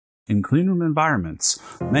In cleanroom environments,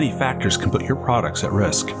 many factors can put your products at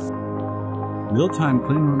risk. Real-time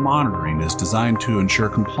cleanroom monitoring is designed to ensure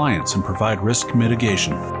compliance and provide risk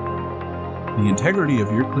mitigation. The integrity of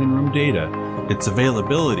your cleanroom data, its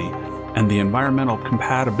availability, and the environmental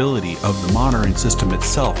compatibility of the monitoring system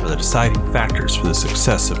itself are the deciding factors for the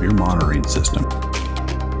success of your monitoring system.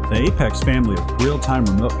 The Apex family of real-time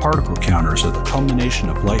remote particle counters are the culmination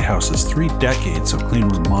of Lighthouse's 3 decades of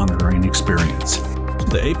cleanroom monitoring experience.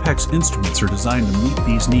 The Apex instruments are designed to meet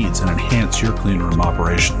these needs and enhance your cleanroom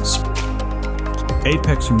operations.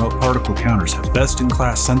 ApexRemote particle counters have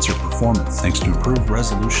best-in-class sensor performance thanks to improved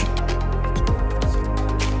resolution.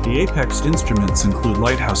 The Apex instruments include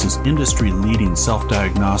Lighthouse's industry-leading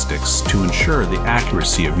self-diagnostics to ensure the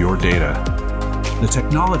accuracy of your data. The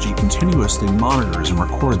technology continuously monitors and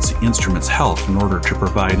records the instrument's health in order to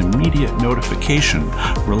provide immediate notification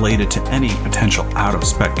related to any potential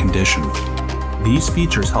out-of-spec condition. These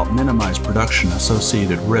features help minimize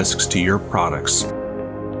production-associated risks to your products.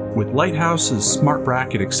 With Lighthouse's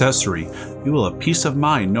SmartBracket accessory, you will have peace of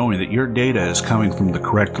mind knowing that your data is coming from the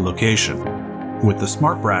correct location. With the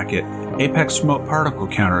SmartBracket, ApexRemote particle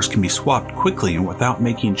counters can be swapped quickly and without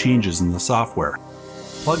making changes in the software.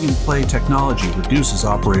 Plug-and-play technology reduces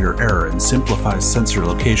operator error and simplifies sensor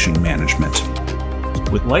location management.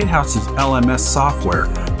 With Lighthouse's LMS software,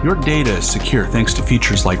 your data is secure thanks to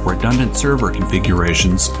features like redundant server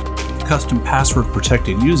configurations, custom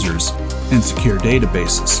password-protected users, and secure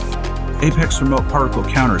databases. ApexRemote particle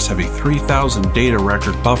counters have a 3000 data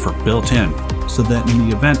record buffer built in, so that in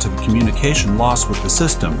the event of communication loss with the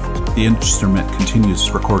system, the instrument continues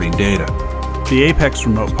recording data. The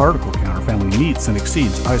ApexRemote particle counter family meets and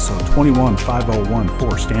exceeds ISO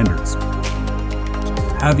 2150014 standards.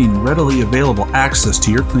 Having readily available access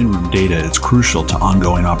to your cleanroom data is crucial to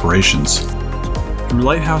ongoing operations. Through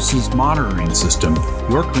Lighthouse's monitoring system,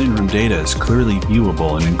 your cleanroom data is clearly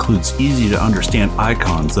viewable and includes easy-to-understand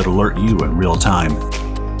icons that alert you in real time.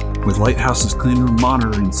 With Lighthouse's cleanroom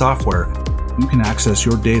monitoring software, you can access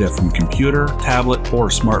your data from computer, tablet, or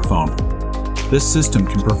smartphone. This system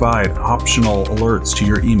can provide optional alerts to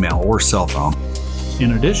your email or cell phone.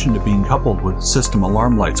 In addition to being coupled with system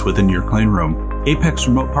alarm lights within your cleanroom,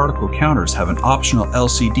 ApexRemote particle counters have an optional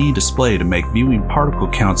LCD display to make viewing particle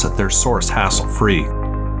counts at their source hassle-free.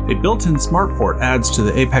 A built-in smart port adds to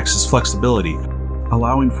the Apex's flexibility,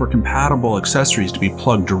 allowing for compatible accessories to be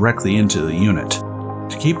plugged directly into the unit.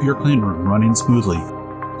 To keep your cleanroom running smoothly,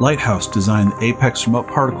 Lighthouse designed the ApexRemote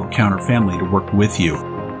particle counter family to work with you,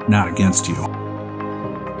 not against you.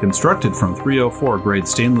 Constructed from 304 grade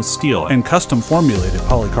stainless steel and custom formulated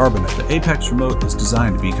polycarbonate, the ApexRemote is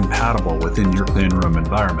designed to be compatible within your cleanroom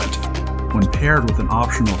environment. When paired with an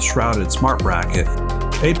optional shrouded SmartBracket,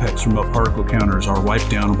 ApexRemote particle counters are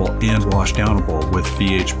wipe-downable and wash-downable with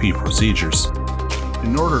VHP procedures.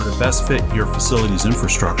 In order to best fit your facility's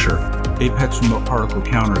infrastructure, ApexRemote particle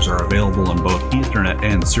counters are available in both Ethernet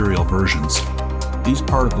and serial versions. These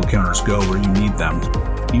particle counters go where you need them,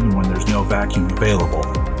 even when there's no vacuum available.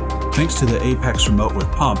 Thanks to the ApexRemote with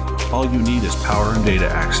pump, all you need is power and data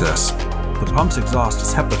access. The pump's exhaust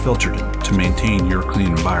is HEPA filtered to maintain your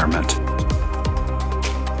clean environment.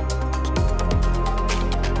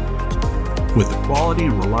 With the quality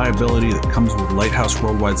and reliability that comes with Lighthouse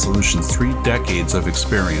Worldwide Solutions' 3 decades of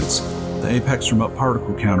experience, the ApexRemote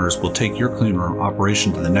particle counters will take your cleanroom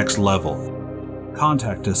operation to the next level.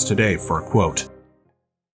 Contact us today for a quote.